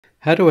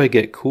How do I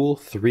get cool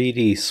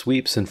 3D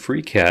sweeps in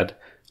FreeCAD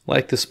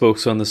like the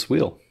spokes on this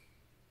wheel?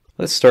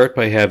 Let's start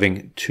by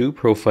having two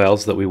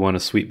profiles that we want to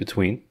sweep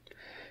between.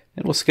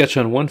 And we'll sketch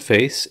on one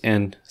face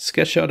and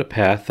sketch out a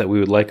path that we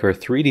would like our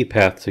 3D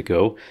path to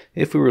go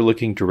if we were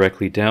looking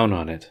directly down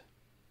on it.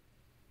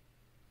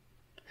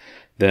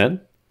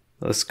 Then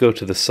let's go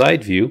to the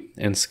side view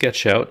and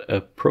sketch out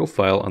a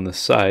profile on the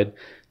side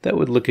that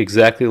would look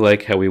exactly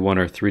like how we want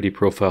our 3D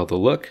profile to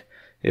look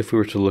if we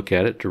were to look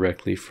at it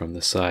directly from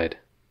the side.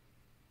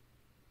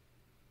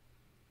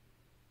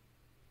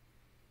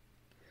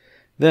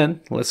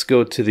 Then let's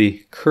go to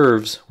the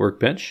Curves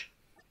workbench.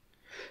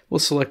 We'll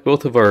select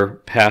both of our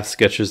path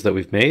sketches that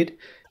we've made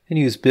and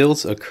use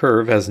Builds a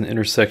Curve as an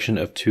intersection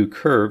of two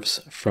curves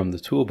from the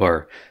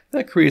toolbar.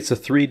 That creates a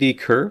 3D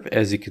curve,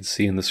 as you can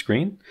see in the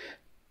screen.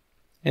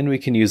 And we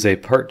can use a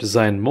Part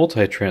Design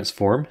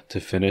Multi-Transform to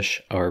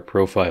finish our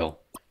profile.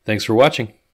 Thanks for watching.